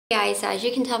Guys, so as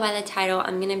you can tell by the title,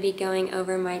 I'm going to be going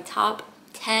over my top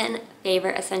 10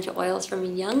 favorite essential oils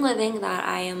from Young Living that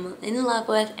I am in love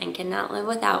with and cannot live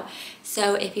without.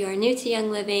 So if you are new to Young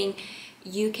Living,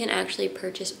 you can actually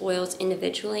purchase oils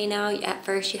individually now. At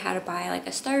first you had to buy like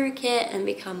a starter kit and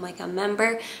become like a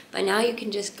member, but now you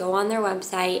can just go on their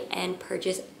website and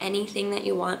purchase anything that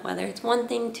you want, whether it's one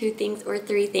thing, two things, or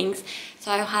three things.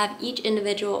 So I'll have each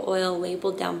individual oil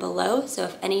labeled down below, so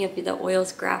if any of the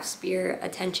oils grasp your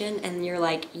attention and you're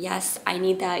like, yes, I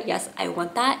need that, yes, I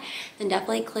want that, then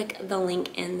definitely click the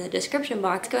link in the description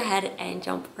box. Go ahead and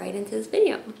jump right into this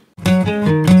video.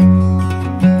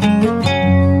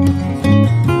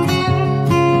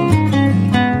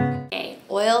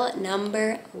 Oil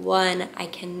number one I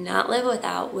cannot live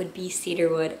without would be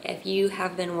cedarwood. If you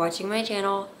have been watching my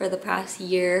channel for the past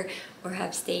year or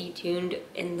have stayed tuned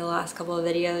in the last couple of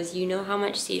videos, you know how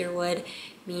much cedarwood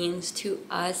means to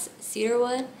us.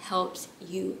 Cedarwood helps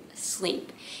you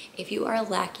sleep. If you are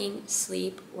lacking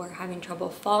sleep or having trouble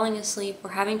falling asleep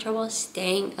or having trouble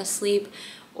staying asleep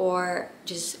or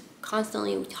just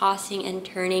constantly tossing and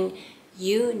turning,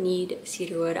 you need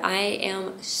cedarwood. I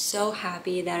am so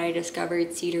happy that I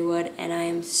discovered cedarwood, and I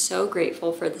am so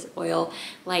grateful for this oil.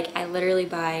 Like, I literally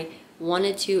buy 1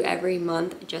 to 2 every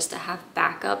month just to have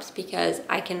backups, because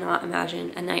I cannot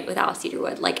imagine a night without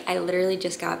cedarwood. Like, I literally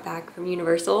just got back from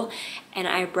Universal and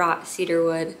I brought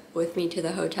cedarwood with me to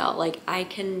the hotel. Like, I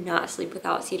cannot sleep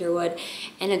without cedarwood,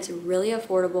 and it's really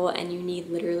affordable, and you need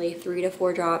literally 3 to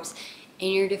 4 drops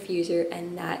in your diffuser,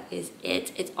 and that is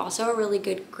it. It's also a really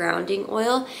good grounding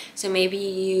oil, so maybe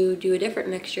you do a different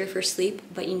mixture for sleep,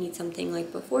 but you need something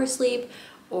like before sleep,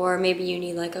 or maybe you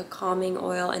need like a calming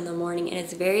oil in the morning, and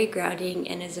it's very grounding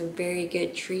and is a very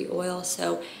good tree oil.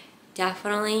 So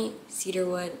definitely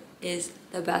cedarwood is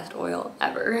the best oil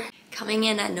ever. Coming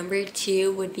in at number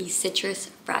 2 would be Citrus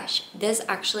Fresh. This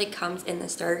actually comes in the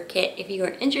starter kit. If you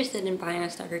are interested in buying a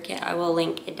starter kit, I will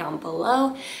link it down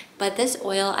below. But this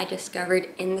oil I discovered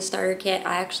in the starter kit.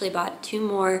 I actually bought 2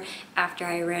 more after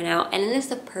I ran out, and it is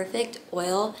the perfect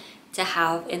oil to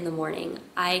have in the morning.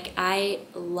 I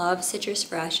love Citrus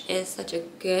Fresh. It is such a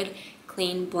good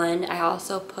clean blend. I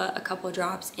also put a couple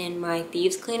drops in my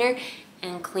thieves cleaner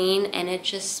and clean, and it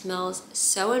just smells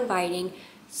so inviting,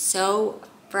 so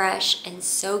fresh, and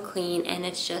so clean, and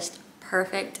it's just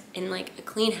perfect in like a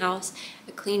clean house,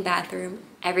 a clean bathroom,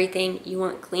 everything you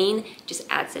want clean, just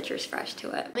add Citrus Fresh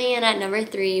to it. And at number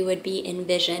 3 would be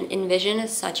Envision. Envision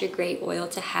is such a great oil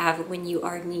to have when you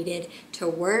are needed to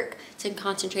work, to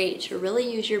concentrate, to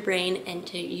really use your brain, and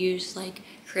to use like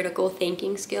critical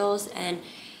thinking skills, and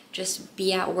just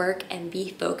be at work and be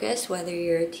focused, whether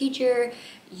you're a teacher,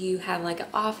 you have like an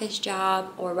office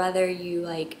job, or whether you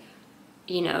like,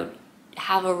 you know,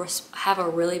 have a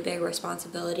really big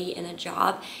responsibility in a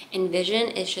job. Envision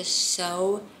is just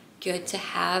so good to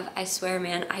have. I swear,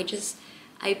 man,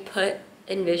 I put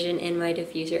Envision in my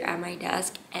diffuser at my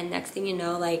desk, and next thing you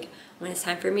know, like when it's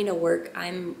time for me to work,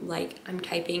 I'm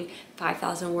typing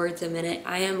 5,000 words a minute.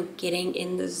 I am getting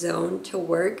in the zone to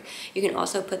work. You can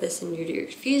also put this in your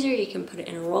diffuser. You can put it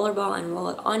in a roller ball and roll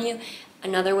it on you.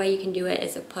 Another way you can do it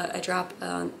is to put a drop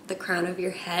on the crown of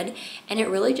your head, and it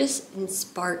really just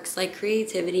sparks like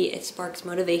creativity. It sparks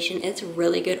motivation. It's a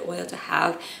really good oil to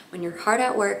have when you're hard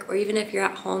at work, or even if you're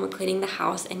at home cleaning the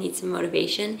house and need some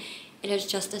motivation. It is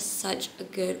just such a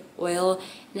good oil,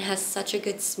 and it has such a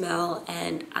good smell,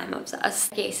 and I'm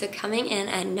obsessed. Okay, so coming in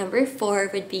at number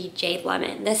 4 would be Jade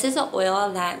Lemon. This is an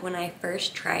oil that when I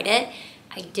first tried it,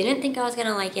 I didn't think I was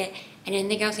gonna like it. I didn't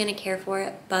think I was gonna care for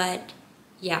it, but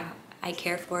yeah, I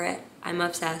care for it. I'm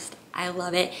obsessed. I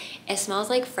love it. It smells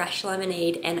like fresh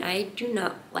lemonade, and I do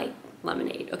not like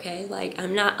lemonade, okay? Like,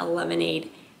 I'm not a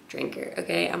lemonade drinker,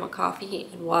 okay? I'm a coffee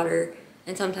and water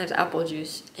and sometimes apple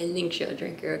juice and tincture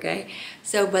drinker, okay?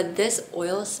 So, but this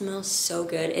oil smells so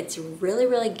good. It's really,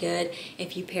 really good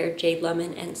if you pair Jade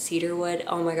Lemon and cedarwood.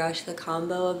 Oh my gosh, the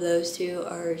combo of those two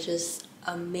are just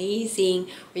amazing.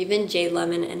 Or even Jade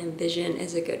Lemon and Envision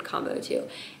is a good combo too.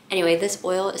 Anyway, this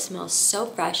oil smells so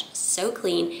fresh, so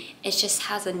clean. It just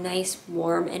has a nice,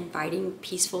 warm, inviting,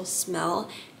 peaceful smell.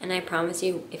 And I promise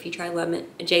you, if you try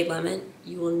Jade Lemon,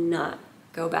 you will not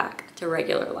go back to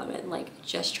regular lemon. Like,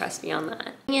 just trust me on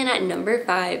that. And at number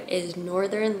 5 is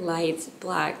Northern Lights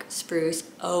Black Spruce.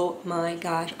 Oh my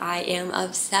gosh, I am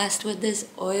obsessed with this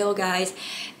oil, guys.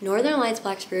 Northern Lights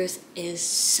Black Spruce is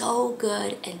so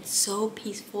good and so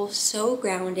peaceful, so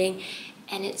grounding,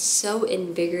 and it's so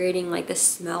invigorating. Like, the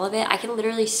smell of it, I can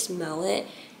literally smell it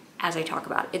as I talk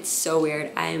about it. It's so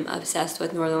weird. I'm obsessed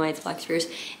with Northern Lights Black Spruce.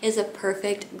 It is a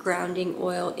perfect grounding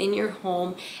oil in your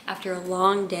home after a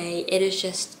long day. It is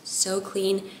just so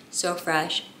clean, so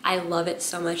fresh, I love it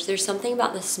so much. There's something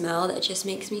about the smell that just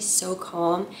makes me so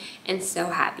calm and so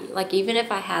happy. Like even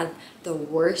if I have the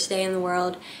worst day in the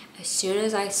world, as soon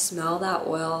as I smell that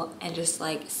oil and just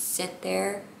like sit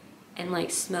there and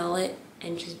like smell it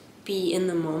and just be in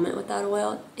the moment with that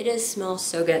oil, it just smells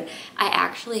so good. I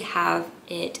actually have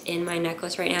it in my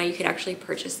necklace right now. You could actually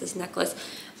purchase this necklace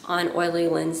on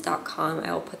oilylens.com.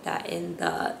 I will put that in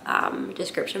the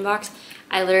description box.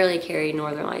 I literally carry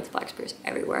Northern Lights Black Spruce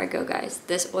everywhere I go, guys.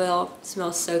 This oil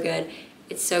smells so good.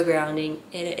 It's so grounding.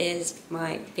 It is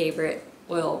my favorite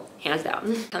oil, hands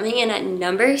down. Coming in at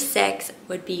number 6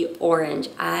 would be orange.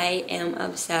 I am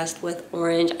obsessed with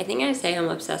orange. I think I say I'm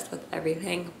obsessed with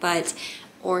everything, but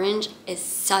orange is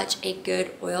such a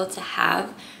good oil to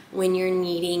have when you're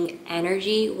needing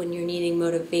energy, when you're needing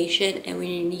motivation, and when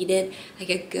you needed like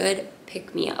a good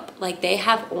pick-me-up. Like they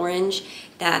have orange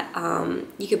that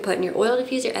you can put in your oil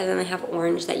diffuser, and then they have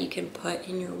orange that you can put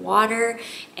in your water,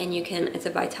 and you can, it's a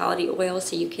vitality oil,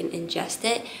 so you can ingest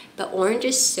it. But orange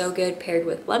is so good paired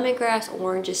with lemongrass.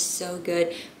 Orange is so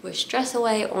good with stress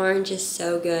away. Orange is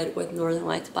so good with Northern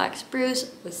Lights Black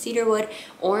Spruce, with cedarwood.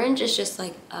 Orange is just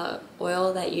like a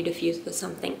oil that you diffuse with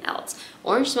something else.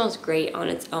 Orange smells great on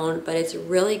its own, but it's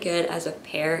really good as a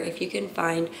pair if you can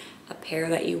find a pair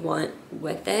that you want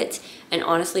with it. And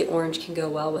honestly, orange can go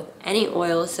well with any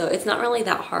oil, so it's not really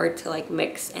that hard to like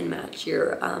mix and match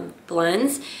your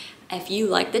blends. If you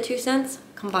like the 2 scents,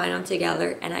 combine them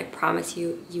together and I promise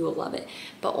you, you will love it.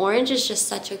 But orange is just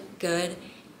such a good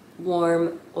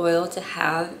warm oil to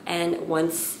have, and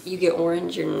once you get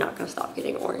orange, you're not gonna stop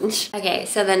getting orange. Okay,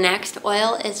 so the next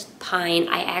oil is pine.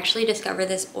 I actually discovered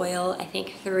this oil I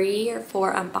think 3 or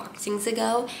 4 unboxings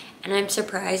ago, and I'm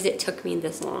surprised it took me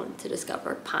this long to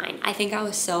discover pine. I think I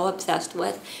was so obsessed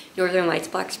with Northern Lights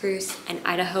Black Spruce and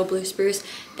Idaho Blue Spruce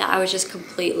that I was just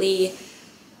completely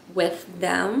with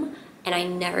them, and I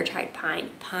never tried pine.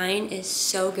 Pine is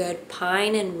so good.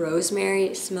 Pine and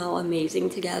rosemary smell amazing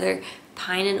together.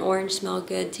 Pine and orange smell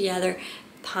good together.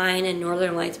 Pine and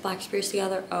Northern Lights Black Spruce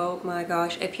together, oh my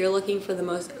gosh. If you're looking for the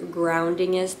most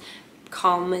groundingest,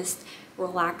 calmest,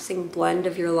 relaxing blend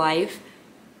of your life,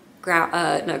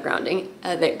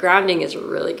 that grounding is a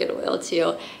really good oil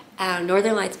too.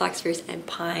 Northern Lights Black Spruce and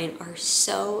pine are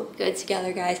so good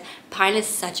together, guys. Pine is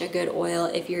such a good oil.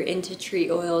 If you're into tree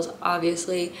oils,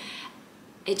 obviously,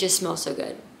 it just smells so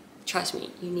good. Trust me,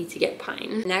 you need to get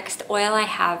pine. Next oil I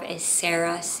have is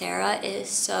Sarah. Sarah is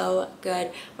so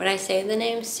good. When I say the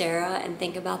name Sarah and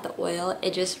think about the oil,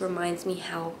 it just reminds me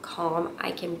how calm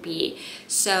I can be.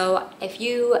 So if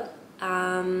you,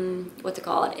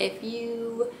 if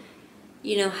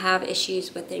you know, have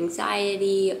issues with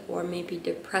anxiety or maybe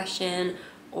depression,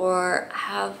 or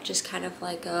have just kind of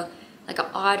like an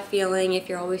odd feeling, if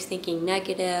you're always thinking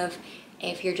negative,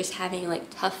 if you're just having like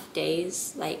tough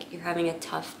days, like you're having a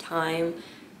tough time,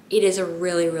 it is a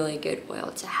really, really good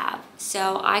oil to have.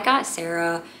 So I got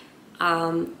Sarah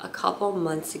a couple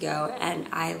months ago, and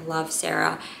I love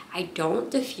Sarah. I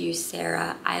don't diffuse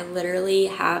Sarah. I literally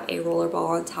have a roller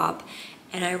ball on top,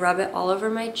 and I rub it all over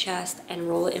my chest and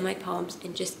roll it in my palms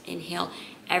and just inhale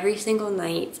every single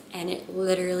night, and it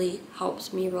literally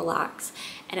helps me relax,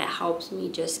 and it helps me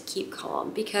just keep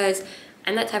calm, because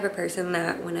I'm that type of person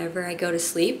that whenever I go to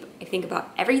sleep, I think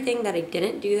about everything that I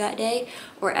didn't do that day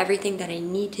or everything that I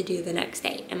need to do the next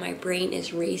day. And my brain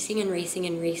is racing and racing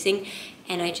and racing,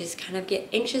 and I just kind of get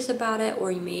anxious about it.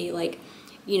 Or you may like,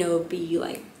 you know, be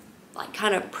like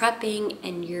kind of prepping,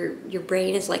 and your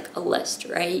brain is like a list,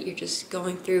 right? You're just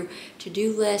going through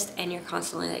to-do list, and you're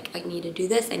constantly like, I need to do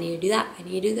this, I need to do that, I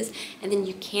need to do this, and then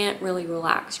you can't really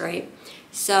relax, right?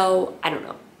 So I don't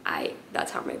know.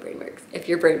 That's how my brain works. If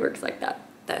your brain works like that,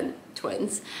 then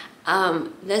twins.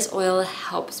 This oil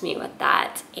helps me with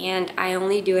that, and I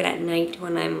only do it at night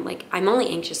when I'm only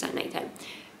anxious at nighttime.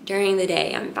 During the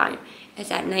day, I'm fine. It's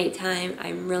at nighttime,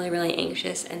 I'm really, really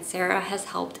anxious, and Sarah has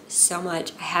helped so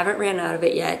much. I haven't ran out of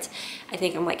it yet. I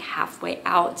think I'm like halfway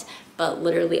out, but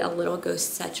literally a little goes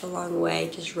such a long way.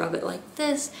 Just rub it like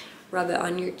this, rub it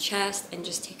on your chest, and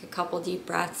just take a couple deep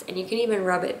breaths. And you can even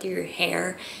rub it through your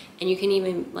hair, and you can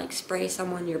even like spray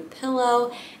some on your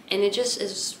pillow, and it just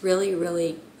is really,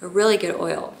 really a really good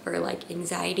oil for like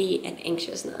anxiety and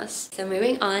anxiousness. So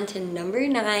moving on to number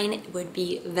 9 would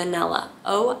be vanilla.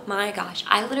 Oh my gosh,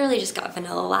 I literally just got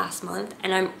vanilla last month,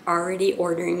 and I'm already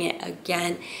ordering it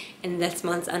again in this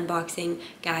month's unboxing.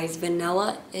 Guys,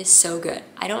 vanilla is so good.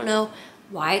 I don't know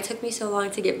why it took me so long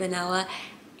to get vanilla,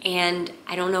 and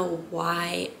I don't know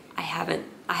why I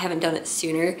haven't done it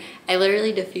sooner. I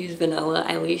literally diffuse vanilla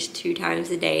at least 2 times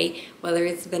a day, whether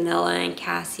it's vanilla and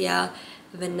cassia,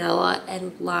 vanilla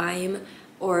and lime,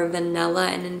 or vanilla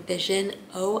and envision.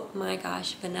 Oh my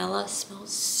gosh, vanilla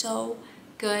smells so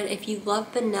good. If you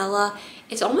love vanilla,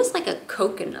 it's almost like a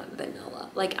coconut vanilla.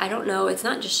 Like, I don't know, it's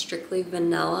not just strictly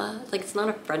vanilla. Like, it's not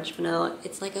a French vanilla,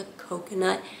 it's like a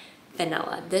coconut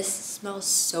vanilla. This smells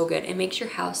so good. It makes your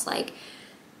house like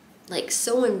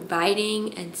so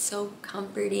inviting and so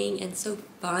comforting and so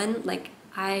fun. Like,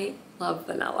 I love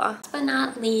vanilla. Last but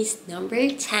not least, number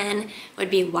 10 would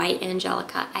be White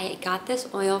Angelica. I got this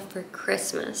oil for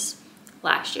Christmas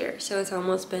last year, so it's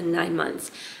almost been 9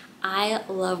 months. I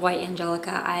love White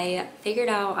Angelica. I figured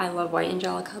out I love White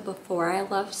Angelica before I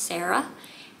loved Sarah,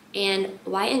 and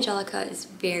White Angelica is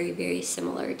very, very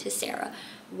similar to Sarah.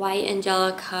 White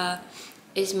Angelica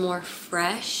is more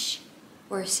fresh,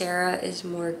 where Sarah is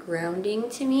more grounding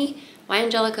to me. White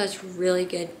Angelica is really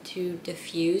good to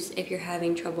diffuse if you're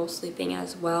having trouble sleeping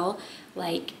as well.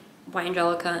 Like, White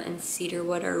Angelica and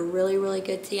cedarwood are really, really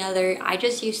good together. I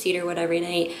just use cedarwood every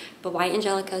night, but White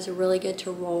Angelica is really good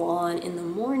to roll on in the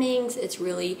mornings. It's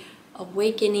really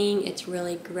awakening, it's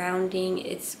really grounding.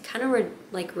 It's kind of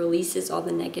like releases all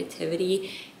the negativity.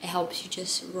 It helps you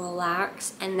just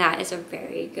relax, and that is a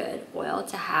very good oil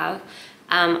to have.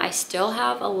 I still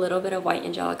have a little bit of White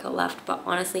Angelica left, but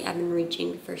honestly, I've been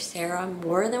reaching for Sarah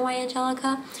more than White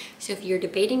Angelica. So if you're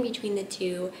debating between the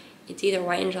two, it's either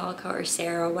White Angelica or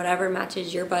Sarah, whatever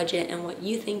matches your budget and what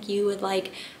you think you would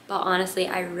like. But honestly,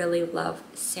 I really love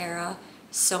Sarah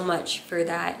so much for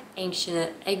that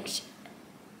anxiousness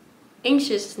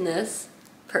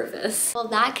purpose. Well,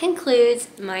 that concludes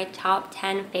my top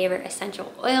 10 favorite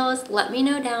essential oils. Let me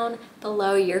know down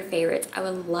below your favorites. I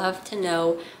would love to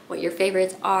know what your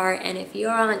favorites are, and if you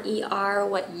are on ER,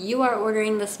 what you are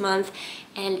ordering this month.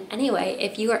 And anyway,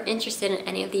 if you are interested in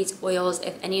any of these oils,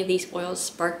 if any of these oils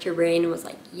sparked your brain and was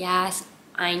like, yes,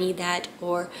 I need that,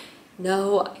 or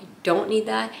no, I don't need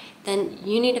that, then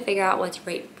you need to figure out what's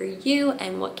right for you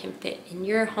and what can fit in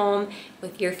your home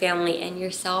with your family and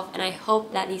yourself. And I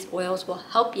hope that these oils will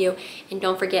help you. And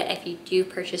don't forget, if you do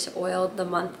purchase oil the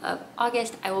month of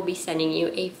August, I will be sending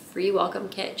you a free welcome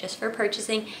kit just for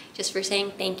purchasing, just for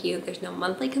saying thank you. There's no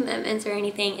monthly commitments or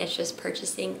anything. It's just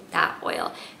purchasing that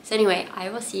oil. So anyway, I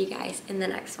will see you guys in the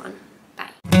next one.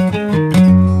 Bye.